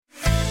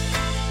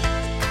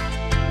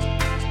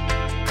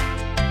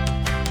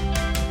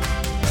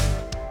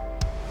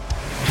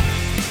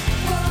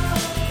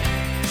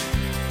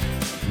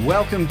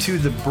Welcome to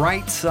the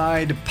Bright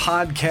Side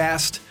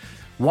Podcast.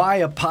 Why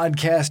a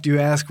podcast, you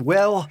ask?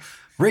 Well,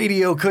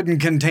 radio couldn't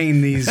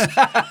contain these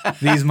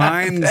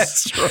minds.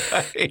 That's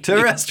right.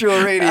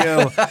 Terrestrial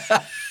radio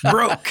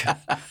broke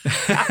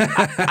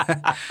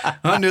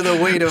under the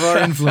weight of our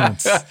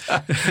influence.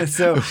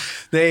 So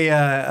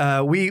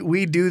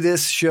we do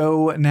this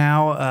show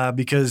now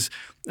because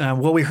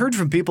we heard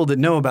from people that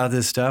know about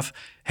this stuff.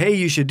 Hey,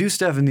 you should do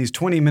stuff in these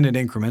 20-minute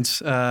increments,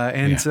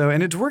 So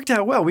it's worked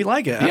out well. We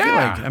like it. I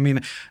feel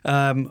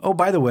like.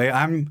 By the way,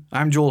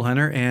 I'm Joel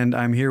Hunter, and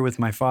I'm here with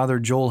my father,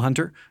 Joel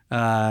Hunter.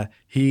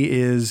 He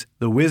is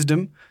the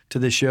wisdom to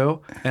the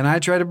show, and I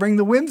try to bring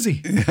the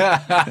whimsy.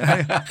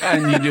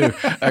 And you do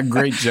a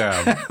great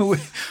job.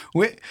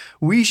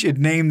 We should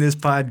name this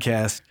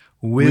podcast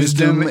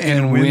Wisdom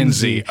and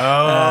Whimsy.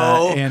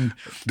 And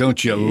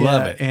don't you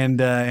love it? And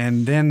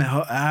then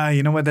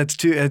you know what? That's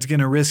going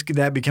to risk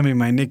that becoming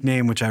my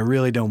nickname, which I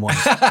really don't want.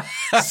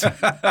 So,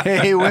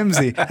 hey,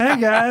 Whimsy.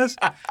 Hey, guys.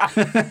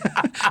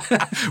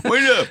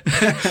 Wait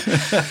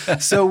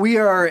up. So we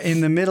are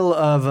in the middle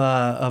of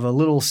a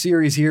little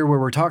series here where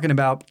we're talking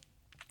about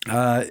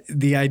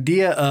the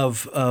idea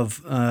of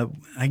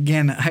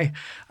again,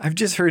 I've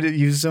just heard it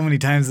used so many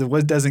times that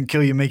what doesn't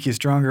kill you make you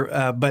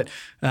stronger, but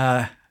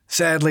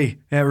sadly,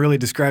 that really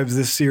describes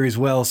this series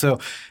well. So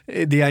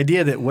the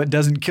idea that what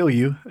doesn't kill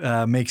you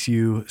makes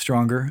you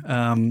stronger.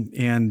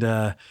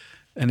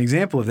 An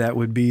example of that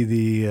would be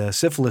the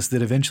syphilis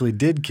that eventually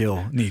did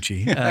kill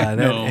Nietzsche.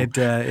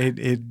 That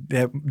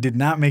did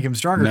not make him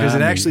stronger because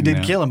it actually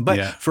did kill him.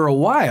 But for a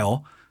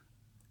while,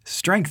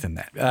 strengthen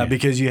that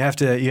because you have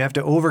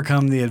to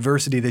overcome the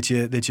adversity that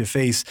you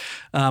face.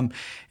 And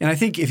I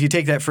think if you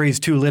take that phrase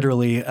too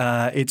literally,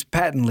 it's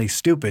patently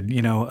stupid.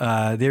 You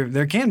know,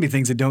 there can be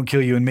things that don't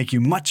kill you and make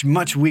you much,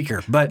 much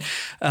weaker. But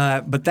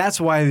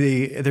that's why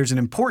there's an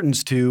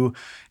importance to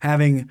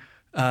having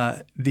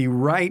the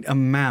right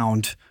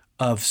amount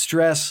of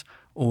stress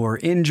or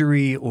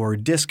injury or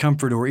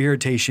discomfort or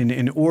irritation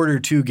in order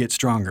to get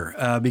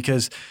stronger.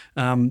 Because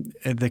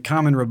the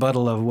common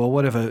rebuttal of, well,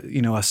 what if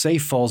a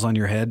safe falls on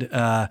your head?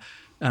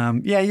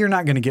 You're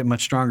not going to get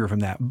much stronger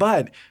from that.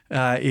 But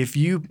if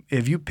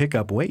you pick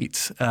up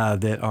weights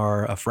that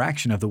are a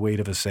fraction of the weight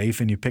of a safe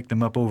and you pick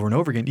them up over and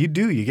over again, you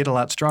get a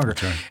lot stronger.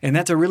 That's right. And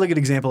that's a really good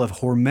example of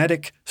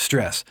hormetic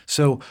stress.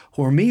 So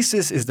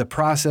hormesis is the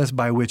process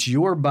by which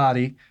your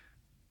body –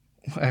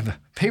 I have a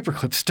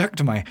paperclip stuck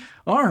to my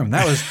arm.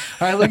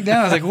 I looked down,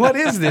 I was like, what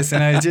is this?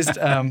 And I just,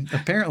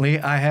 apparently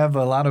I have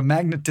a lot of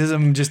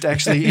magnetism just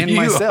actually in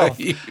myself.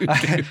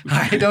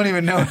 I don't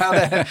even know how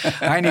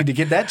I need to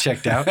get that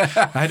checked out.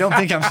 I don't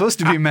think I'm supposed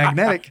to be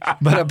magnetic,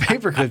 but a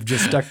paperclip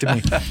just stuck to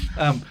me.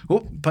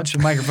 Punched the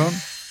microphone.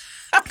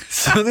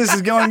 So this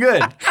is going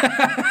good.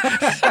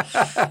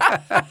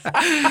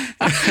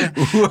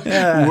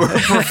 We're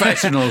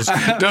professionals.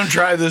 Don't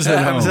try this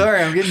at home. I'm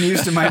sorry. I'm getting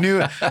used to my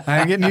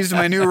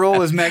new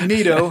role as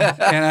Magneto,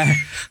 and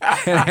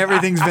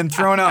everything's been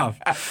thrown off.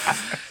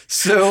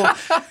 So,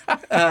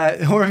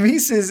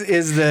 hormesis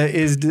is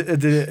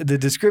the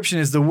description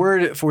is the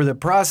word for the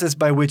process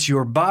by which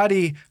your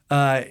body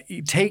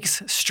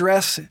takes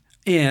stress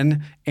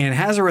in and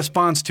has a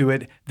response to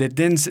it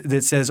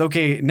that says,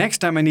 okay, next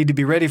time I need to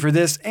be ready for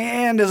this,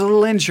 and as a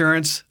little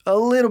insurance, a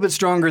little bit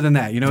stronger than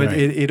that. You know, right.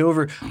 it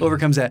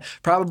overcomes that.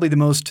 Probably the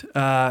most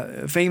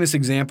famous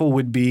example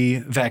would be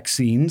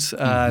vaccines.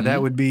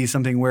 That would be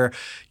something where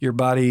your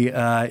body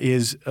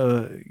is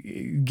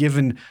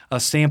given a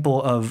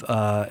sample of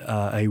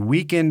a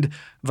weakened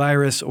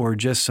virus or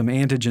just some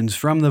antigens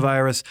from the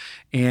virus,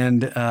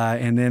 and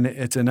then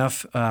it's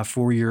enough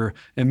for your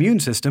immune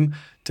system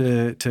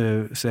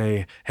to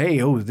say,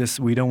 hey,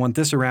 we don't want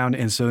this around,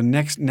 and so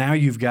now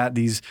you've got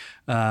these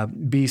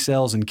B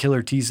cells and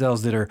killer T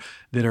cells that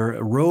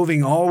are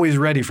roving, always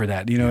ready for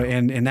that, you know,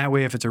 and that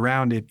way if it's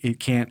around, it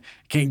can't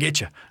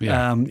get you.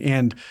 Yeah.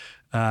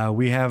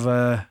 We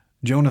have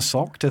Jonah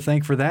Salk to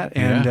thank for that,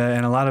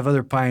 and a lot of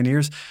other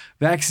pioneers.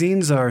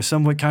 Vaccines are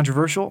somewhat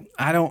controversial.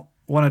 I don't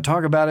want to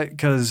talk about it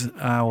because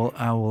I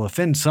will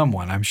offend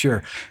someone, I'm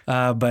sure.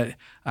 But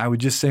I would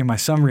just say my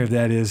summary of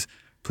that is,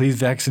 please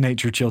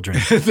vaccinate your children.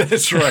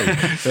 That's right.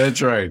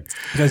 That's right.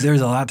 Because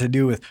there's a lot to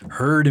do with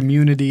herd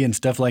immunity and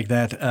stuff like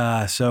that.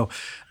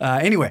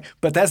 Anyway,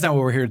 but that's not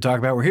what we're here to talk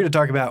about. We're here to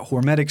talk about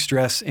hormetic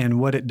stress and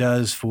what it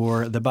does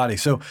for the body.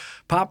 So,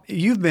 Pop,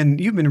 you've been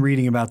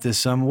reading about this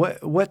some.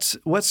 What's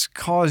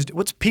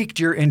piqued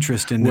your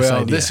interest in this idea?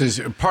 Well, this is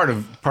part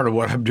of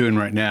what I'm doing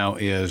right now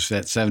is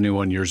at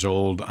 71 years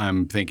old,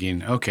 I'm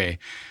thinking, okay,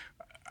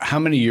 how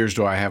many years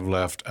do I have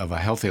left of a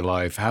healthy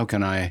life? How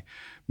can I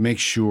make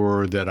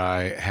sure that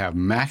I have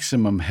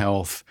maximum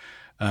health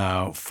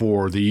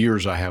for the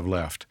years I have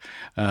left?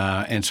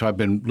 And so I've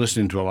been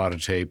listening to a lot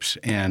of tapes,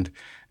 and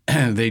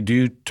they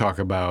do talk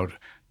about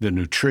the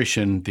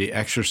nutrition, the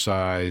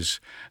exercise,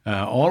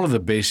 all of the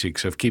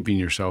basics of keeping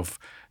yourself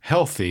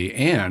healthy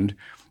and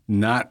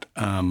not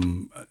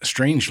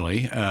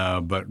strangely,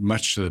 but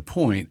much to the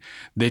point,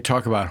 they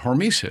talk about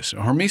hormesis.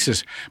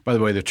 Hormesis, by the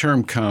way, the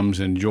term comes,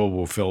 and Joel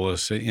will fill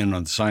us in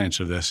on the science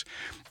of this.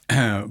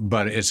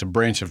 but it's a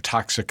branch of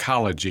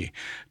toxicology.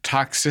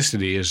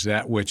 Toxicity is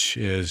that which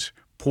is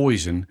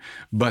poison,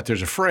 but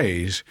there's a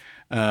phrase,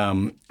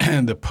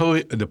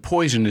 the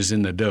poison is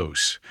in the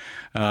dose.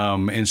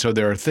 And so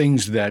there are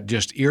things that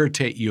just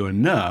irritate you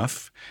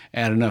enough,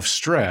 add enough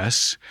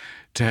stress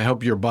to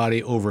help your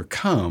body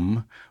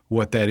overcome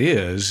what that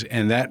is,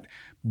 and that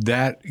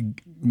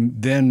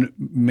then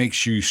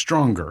makes you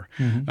stronger.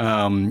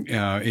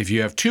 If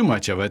you have too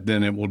much of it,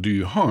 then it will do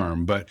you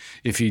harm. But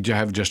if you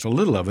have just a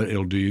little of it,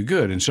 it'll do you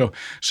good. And so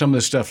some of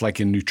the stuff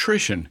like in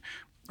nutrition,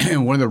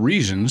 one of the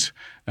reasons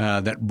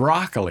that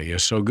broccoli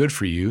is so good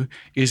for you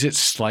is it's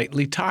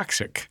slightly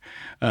toxic.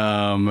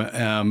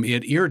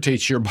 It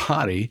irritates your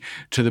body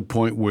to the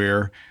point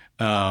where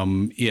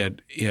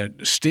it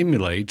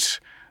stimulates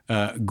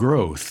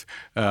growth.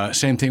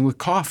 Same thing with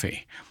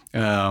coffee.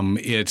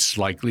 It's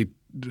slightly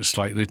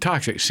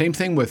toxic. Same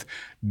thing with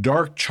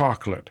dark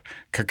chocolate.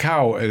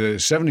 Cacao,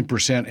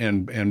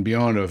 70% and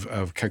beyond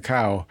of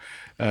cacao,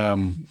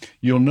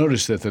 you'll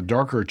notice that the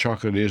darker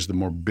chocolate is, the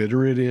more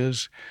bitter it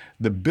is.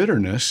 The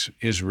bitterness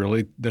is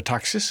really the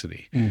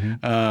toxicity.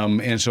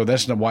 And so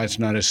that's why it's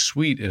not as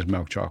sweet as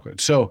milk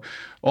chocolate. So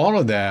all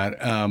of that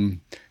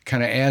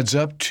kind of adds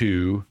up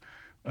to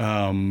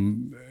for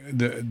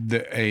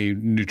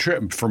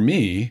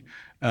me,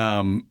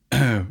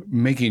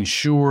 making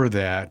sure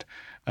that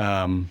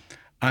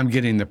I'm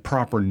getting the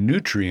proper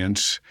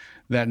nutrients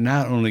that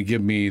not only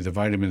give me the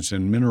vitamins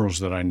and minerals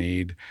that I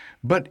need,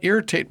 but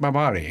irritate my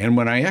body. And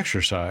when I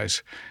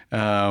exercise,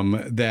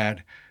 and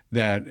when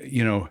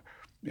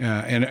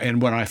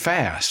I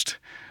fast,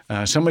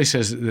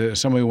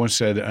 somebody once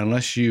said,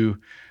 unless you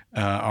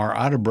are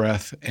out of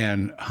breath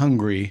and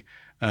hungry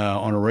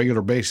on a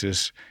regular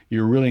basis,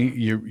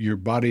 your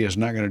body is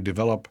not going to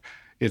develop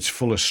its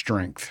fullest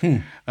strength.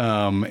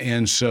 But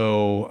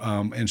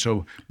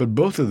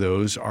both of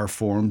those are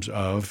forms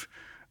of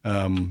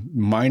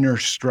minor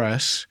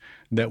stress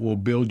that will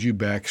build you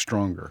back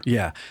stronger.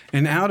 Yeah,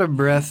 and out of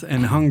breath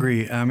and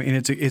hungry. And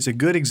it's a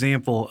good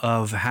example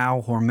of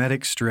how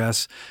hormetic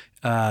stress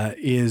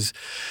is.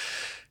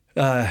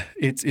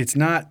 It's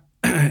not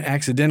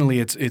accidentally.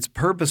 It's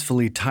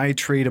purposefully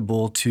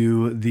titratable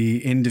to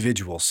the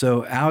individual.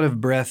 So out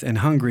of breath and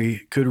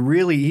hungry could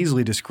really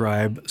easily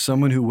describe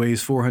someone who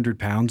weighs 400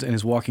 pounds and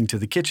is walking to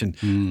the kitchen.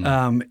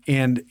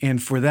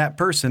 And for that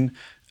person,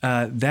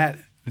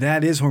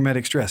 that is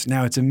hormetic stress.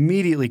 Now, it's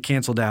immediately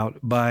canceled out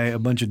by a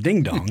bunch of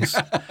ding-dongs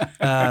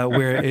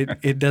where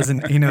it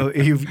doesn't,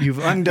 you've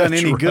undone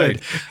That's any right.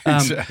 good.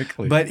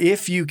 Exactly. But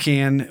if you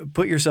can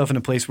put yourself in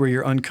a place where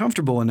you're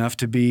uncomfortable enough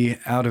to be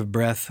out of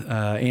breath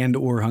and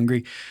or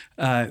hungry,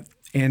 and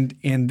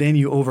then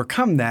you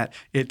overcome that,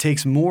 it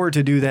takes more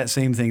to do that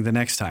same thing the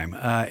next time.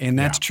 And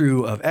that's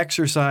true of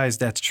exercise.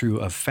 That's true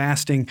of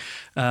fasting.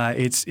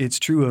 It's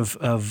true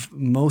of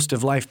most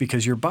of life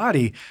because your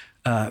body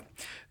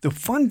the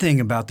fun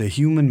thing about the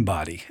human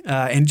body,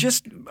 and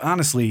just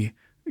honestly,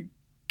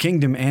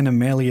 kingdom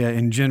Animalia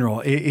in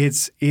general,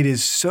 it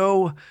is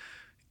so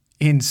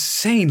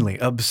insanely,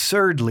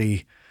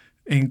 absurdly,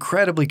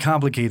 incredibly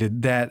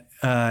complicated that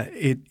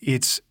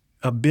its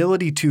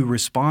ability to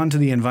respond to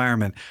the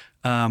environment,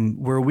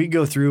 where we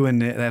go through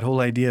and that whole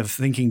idea of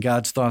thinking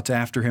God's thoughts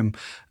after him,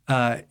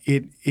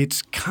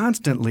 it's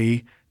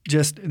constantly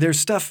just there's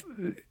stuff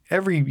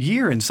every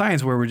year in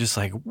science where we're just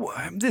like,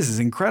 this is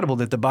incredible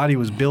that the body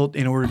was built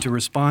in order to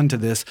respond to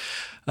this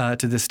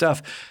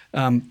stuff.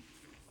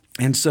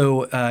 And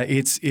so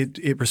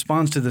it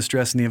responds to the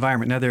stress in the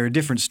environment. Now, there are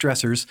different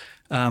stressors,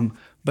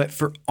 but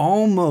for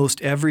almost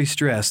every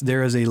stress,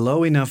 there is a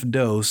low enough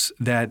dose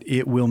that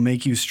it will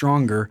make you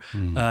stronger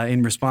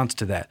in response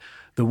to that.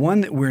 The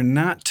one that we're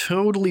not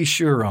totally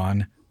sure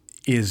on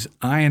is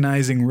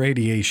ionizing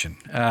radiation.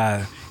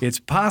 It's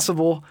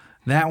possible.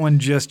 That one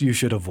you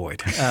should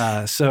avoid.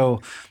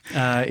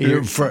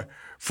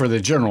 For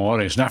the general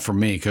audience, not for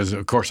me, because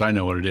of course I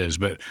know what it is.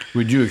 But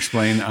would you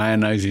explain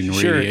ionizing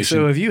radiation? Sure.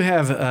 So if you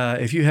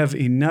have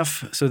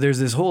enough, so there's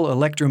this whole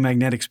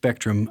electromagnetic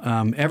spectrum,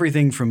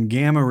 everything from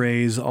gamma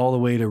rays all the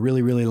way to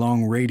really, really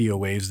long radio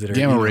waves that are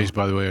gamma rays,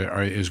 by the way,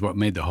 is what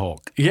made the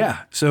Hulk. Yeah.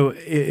 So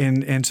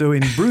so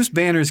in Bruce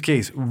Banner's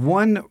case,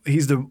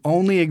 he's the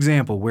only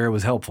example where it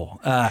was helpful.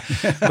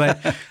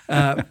 But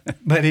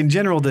in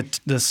general,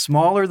 the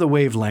smaller the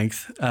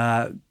wavelength,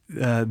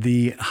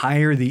 the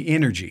higher the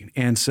energy.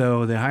 And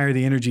so the higher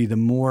the energy, the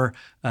more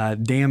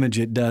damage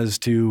it does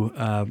to,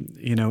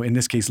 in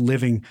this case,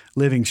 living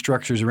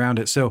structures around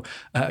it. So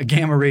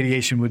gamma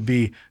radiation would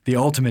be the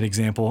ultimate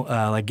example.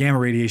 Like gamma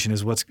radiation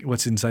is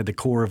what's inside the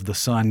core of the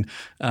sun.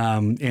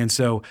 And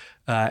so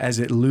as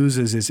it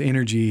loses its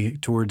energy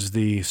towards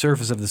the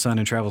surface of the sun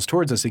and travels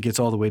towards us, it gets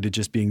all the way to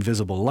just being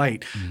visible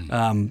light.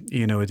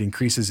 It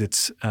increases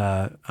its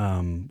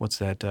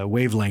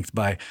wavelength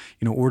by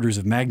orders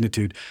of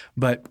magnitude.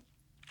 But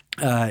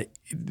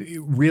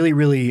really,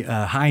 really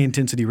high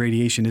intensity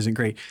radiation isn't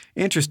great.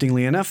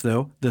 Interestingly enough,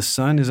 though, the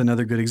sun is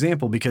another good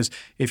example because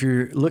if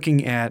you're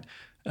looking at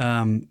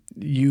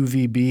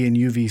UVB and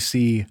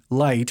UVC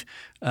light,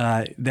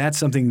 that's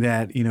something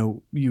that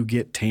you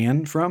get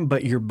tan from,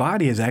 but your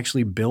body is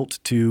actually built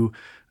to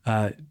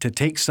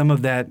take some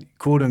of that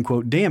quote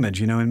unquote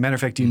damage. And matter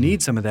of fact, you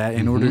need some of that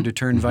in order to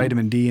turn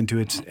vitamin D into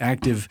its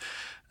active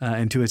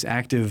version.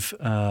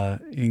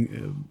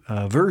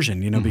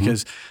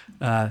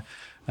 Because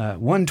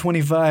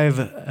 125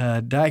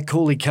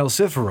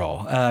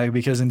 dicholecalciferol,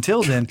 because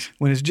until then,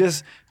 when it's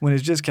just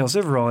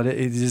calciferol,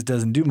 it just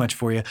doesn't do much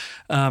for you.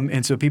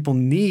 And so people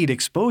need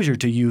exposure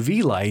to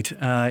UV light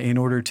in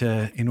order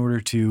to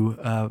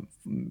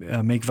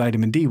make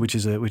vitamin D, which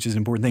is an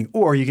important thing.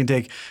 Or you can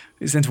take,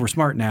 since we're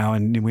smart now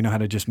and we know how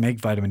to just make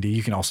vitamin D,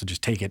 you can also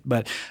just take it.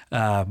 But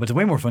it's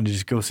way more fun to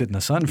just go sit in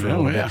the sun for a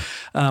little bit.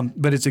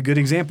 But it's a good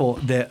example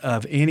that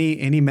of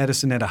any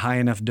medicine at a high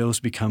enough dose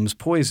becomes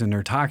poison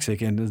or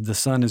toxic, and the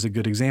sun is a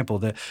good example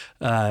that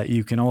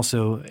you can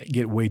also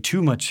get way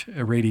too much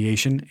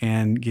radiation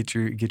and get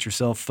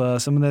yourself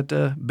some of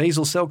that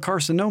basal cell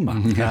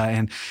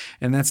carcinoma,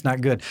 and that's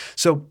not good.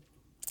 So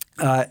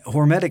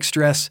hormetic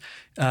stress,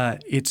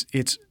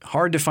 it's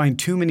hard to find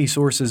too many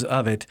sources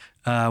of it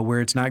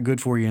where it's not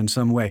good for you in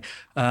some way.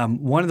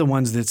 One of the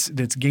ones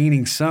that's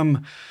gaining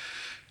some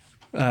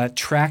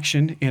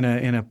traction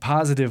in a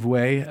positive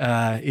way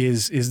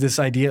is this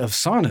idea of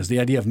saunas, the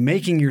idea of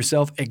making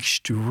yourself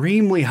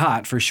extremely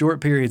hot for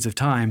short periods of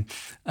time.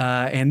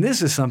 And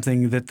this is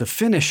something that the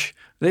Finnish,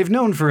 they've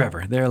known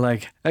forever. They're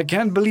like, I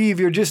can't believe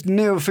you're just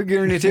now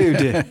figuring it out.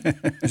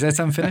 Is that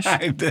some Finnish?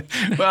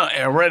 Well,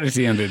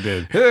 heredity and it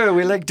did. Oh,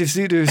 we like to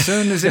see the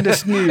sun is in the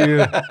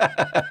snow.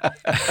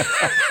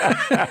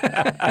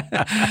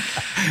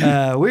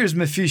 Where's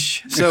my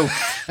fish? So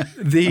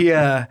they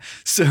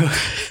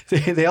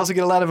also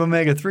get a lot of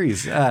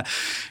omega-3s.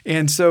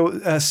 And so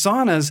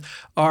saunas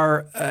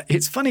are,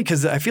 it's funny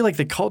because I feel like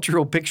the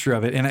cultural picture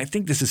of it, and I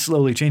think this is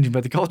slowly changing,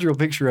 but the cultural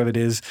picture of it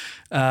is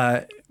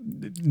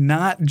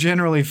not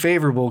generally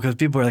favorable because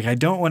people are like, I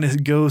don't want to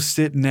go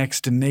sit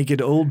next to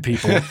naked old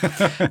people.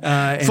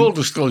 Full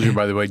disclosure,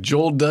 by the way,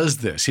 Joel does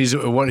this. He's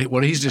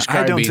what he's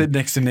describing. I don't sit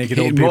next to naked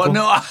old people. Well,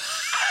 no,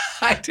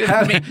 I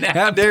didn't mean that.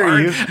 How dare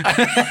part. you?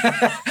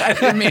 I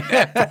didn't mean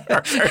that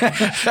part.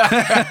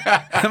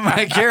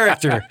 My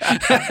character.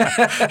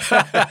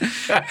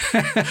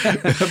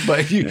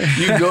 But you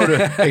go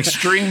to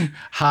extreme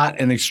hot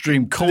and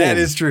extreme cold. That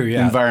is true.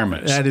 Yeah,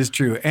 environments. That is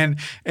true. And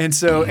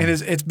so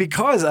it's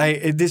because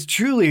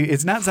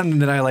it's not something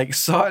that I like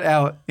sought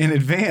out in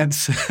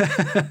advance.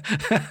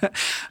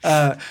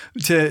 I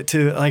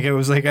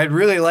was like I'd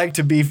really like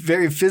to be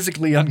very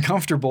physically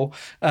uncomfortable,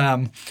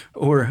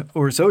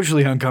 or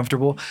socially uncomfortable.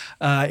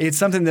 It's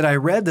something that I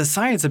read the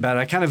science about.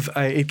 It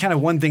kind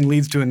of one thing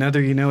leads to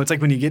another. It's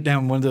like when you get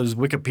down one of those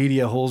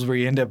Wikipedia holes where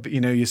you end up,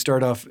 you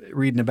start off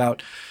reading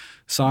about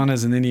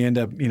saunas and then you end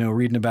up,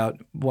 reading about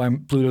why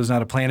Pluto's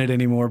not a planet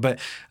anymore. But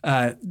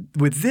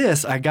with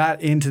this, I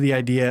got into the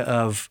idea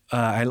of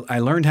I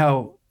learned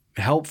how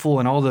helpful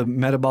and all the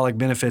metabolic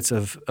benefits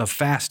of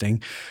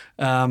fasting.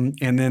 And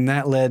then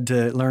that led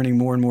to learning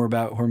more and more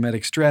about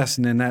hormetic stress.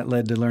 And then that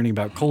led to learning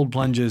about cold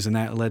plunges, and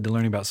that led to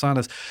learning about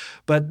saunas.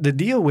 But the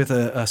deal with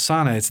a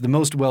sauna, it's the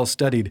most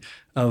well-studied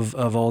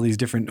of all these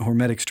different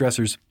hormetic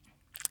stressors.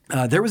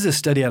 There was a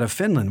study out of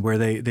Finland where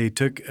they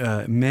took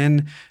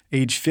men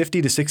aged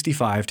 50 to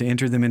 65 to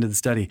enter them into the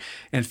study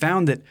and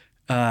found that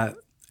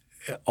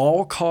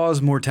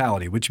all-cause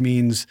mortality, which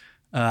means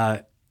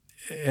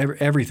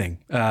everything,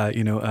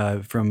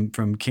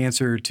 from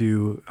cancer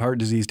to heart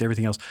disease to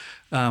everything else,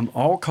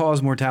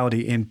 all-cause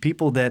mortality in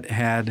people that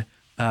had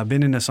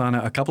been in a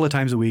sauna a couple of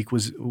times a week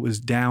was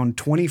down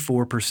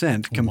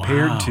 24%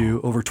 compared to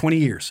over 20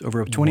 years,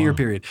 over a 20-year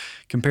period,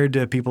 compared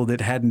to people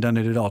that hadn't done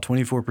it at all,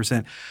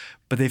 24%.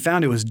 But they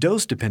found it was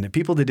dose dependent.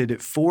 People that did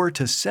it 4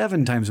 to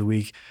 7 times a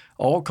week,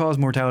 all-cause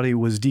mortality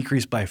was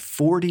decreased by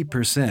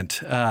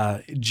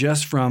 40%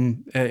 just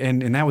from,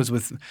 and that was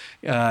with,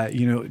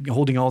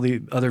 holding all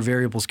the other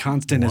variables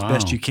constant as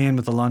best you can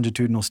with a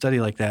longitudinal study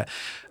like that.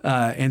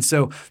 And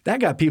so that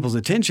got people's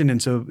attention, and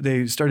so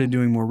they started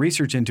doing more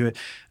research into it.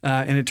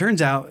 And it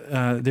turns out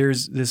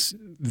there's this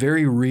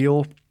very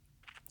real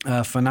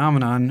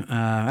phenomenon.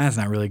 That's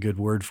not really a good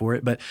word for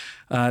it, but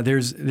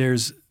there's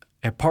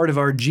a part of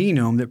our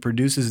genome that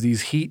produces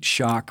these heat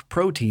shock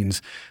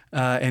proteins.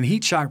 And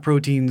heat shock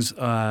proteins,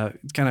 kind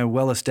of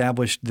well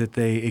established that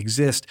they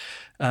exist,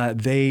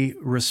 they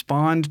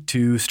respond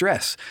to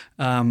stress.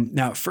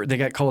 Now, they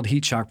got called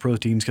heat shock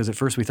proteins because at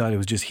first we thought it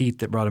was just heat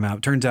that brought them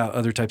out. Turns out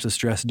other types of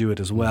stress do it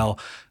as well.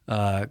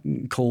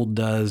 Cold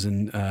does,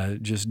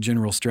 and just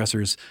general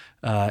stressors,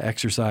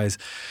 exercise.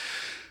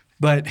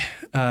 But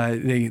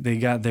they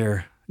got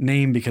their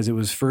name because it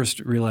was first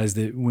realized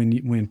that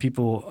when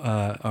people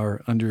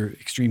are under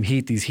extreme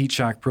heat, these heat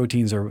shock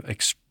proteins are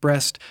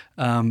expressed,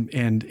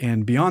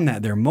 and beyond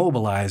that, they're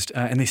mobilized,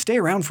 and they stay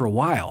around for a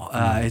while.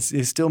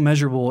 It's still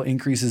measurable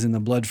increases in the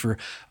blood for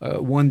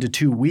 1 to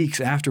 2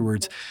 weeks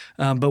afterwards.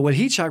 But what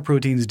heat shock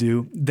proteins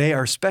do, they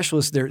are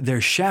specialists.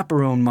 They're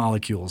chaperone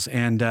molecules,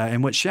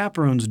 and what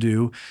chaperones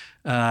do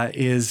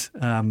is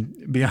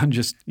beyond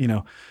just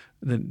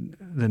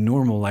the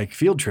normal like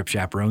field trip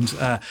chaperones.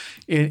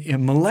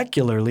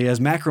 Molecularly, as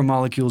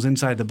macromolecules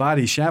inside the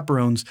body,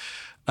 chaperones,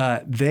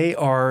 they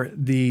are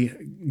the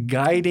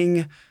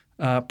guiding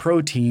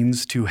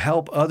proteins to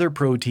help other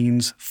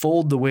proteins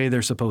fold the way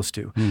they're supposed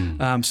to.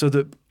 So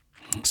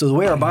the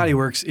way our body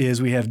works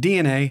is we have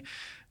DNA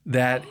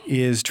that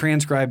is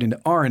transcribed into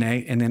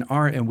RNA, and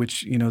then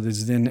which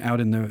is then out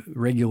in the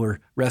regular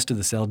rest of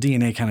the cell.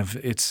 DNA kind of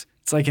it's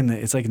like in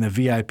the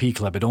VIP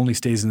club. It only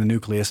stays in the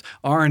nucleus.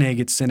 RNA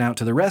gets sent out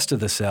to the rest of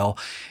the cell,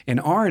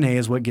 and RNA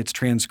is what gets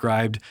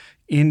transcribed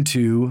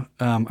into.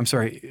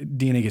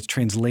 DNA gets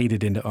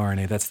translated into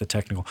RNA. That's the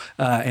technical.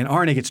 And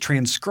RNA gets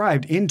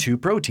transcribed into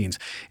proteins,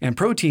 and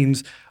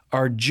proteins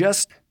are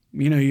just.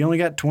 You only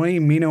got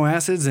 20 amino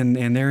acids,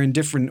 and they're in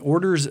different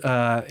orders,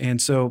 but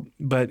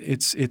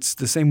it's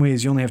the same way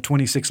as you only have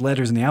 26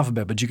 letters in the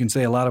alphabet, but you can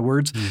say a lot of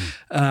words.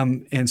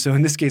 And so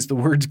in this case, the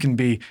words can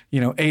be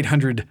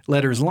 800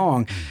 letters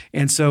long,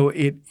 and so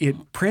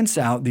it prints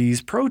out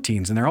these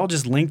proteins, and they're all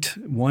just linked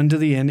one to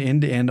the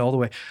end to end, all the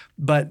way.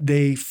 But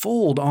they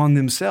fold on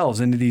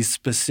themselves into these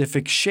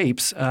specific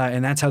shapes,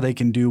 and that's how they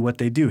can do what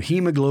they do.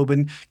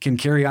 Hemoglobin can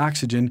carry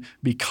oxygen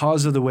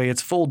because of the way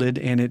it's folded,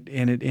 and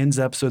it ends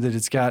up so that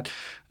it's got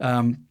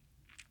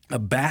a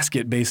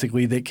basket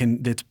basically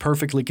that's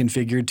perfectly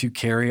configured to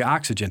carry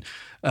oxygen.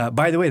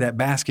 By the way, that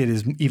basket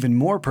is even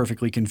more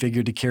perfectly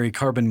configured to carry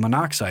carbon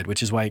monoxide,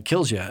 which is why it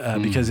kills you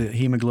because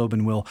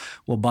hemoglobin will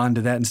bond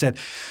to that instead.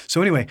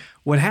 So anyway,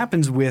 what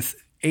happens with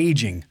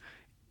aging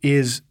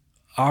is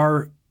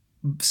our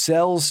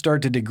cells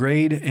start to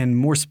degrade, and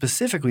more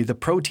specifically, the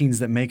proteins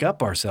that make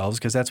up our cells,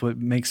 because that's what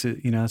makes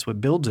it, that's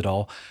what builds it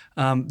all,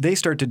 they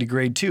start to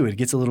degrade too. It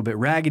gets a little bit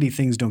raggedy.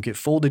 Things don't get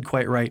folded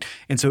quite right.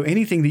 And so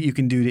anything that you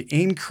can do to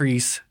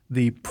increase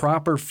the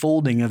proper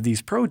folding of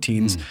these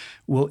proteins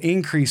will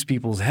increase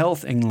people's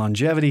health and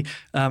longevity,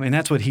 and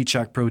that's what heat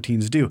shock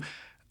proteins do.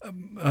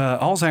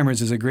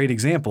 Alzheimer's is a great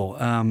example,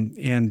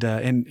 and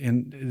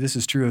this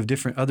is true of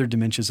different other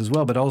dementias as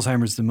well. But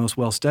Alzheimer's is the most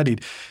well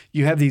studied.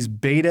 You have these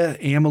beta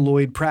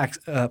amyloid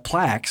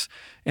plaques,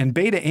 and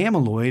beta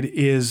amyloid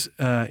is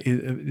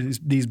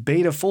these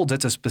beta folds.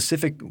 That's a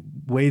specific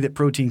way that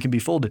protein can be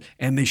folded,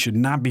 and they should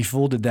not be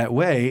folded that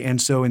way.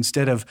 And so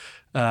instead of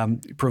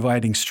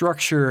providing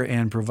structure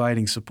and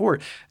providing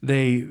support,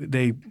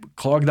 they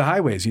clog the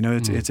highways.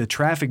 It's a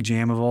traffic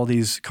jam of all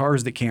these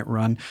cars that can't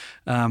run,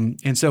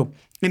 and so.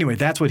 Anyway,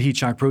 that's what heat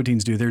shock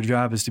proteins do. Their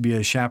job is to be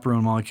a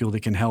chaperone molecule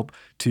that can help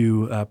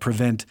to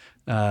prevent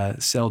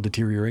cell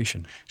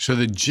deterioration. So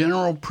the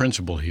general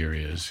principle here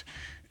is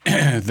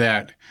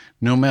that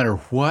no matter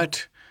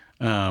what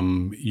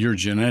your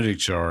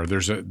genetics are,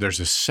 there's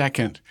a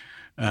second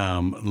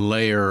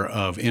layer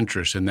of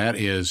interest, and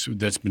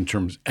that's been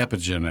termed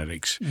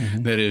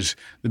epigenetics. That is,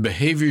 the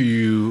behavior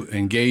you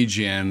engage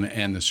in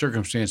and the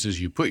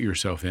circumstances you put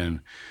yourself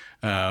in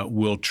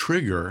will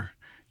trigger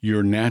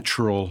your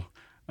natural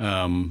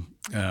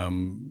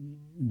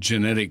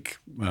genetic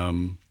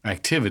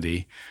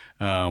activity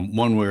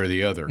one way or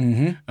the other.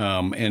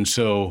 And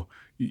so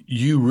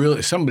you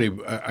really,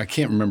 I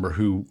can't remember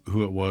who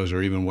it was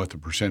or even what the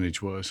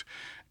percentage was,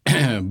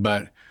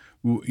 but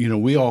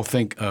we all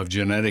think of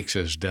genetics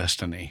as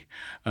destiny,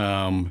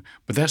 but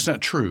that's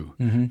not true.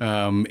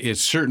 It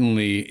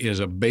certainly is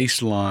a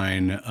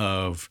baseline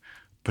of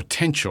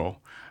potential.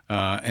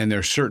 And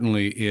there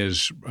certainly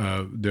is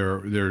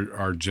there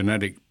are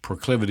genetic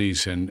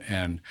proclivities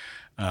and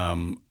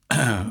I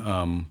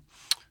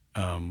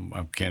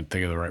can't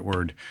think of the right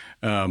word,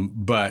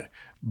 but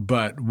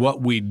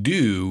what we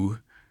do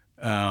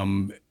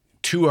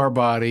to our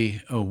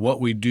body, what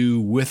we do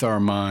with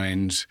our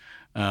minds,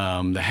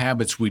 the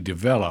habits we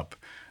develop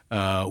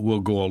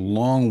will go a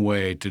long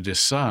way to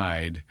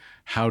decide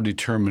how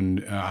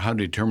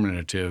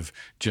determinative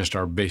just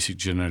our basic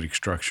genetic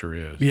structure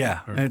is. Yeah,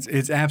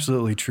 it's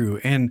absolutely true.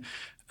 And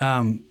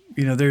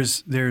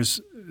there's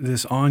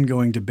this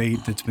ongoing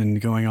debate that's been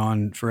going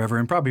on forever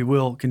and probably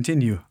will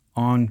continue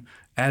on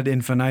ad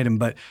infinitum.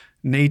 But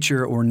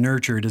nature or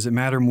nurture, does it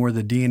matter more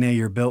the DNA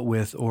you're built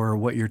with or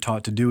what you're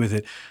taught to do with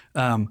it?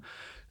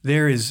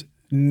 There is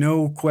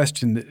no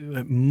question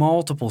that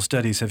multiple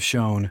studies have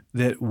shown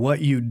that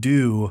what you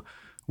do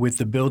with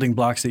the building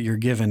blocks that you're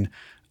given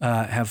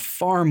have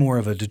far more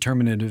of a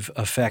determinative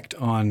effect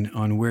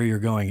on where you're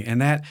going. And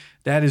that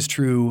is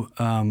true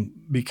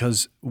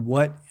because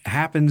what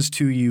happens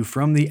to you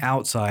from the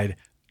outside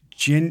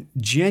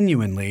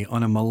genuinely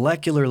on a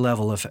molecular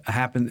level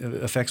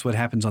affects what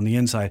happens on the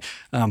inside.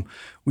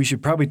 We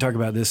should probably talk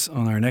about this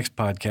on our next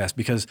podcast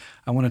because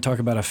I want to talk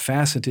about a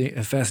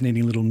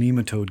fascinating little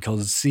nematode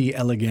called C.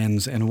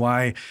 elegans and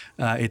why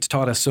it's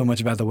taught us so much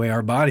about the way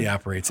our body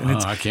operates. And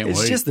I can't wait.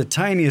 It's just the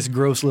tiniest,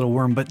 gross little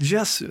worm, but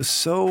just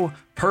so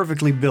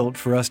perfectly built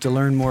for us to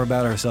learn more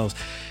about ourselves.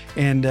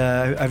 And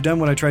I've done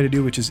what I try to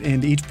do, which is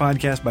end each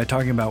podcast by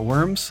talking about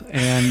worms.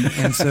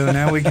 And so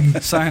now we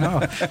can sign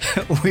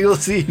off. We will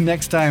see you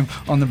next time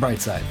on The Bright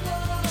Side.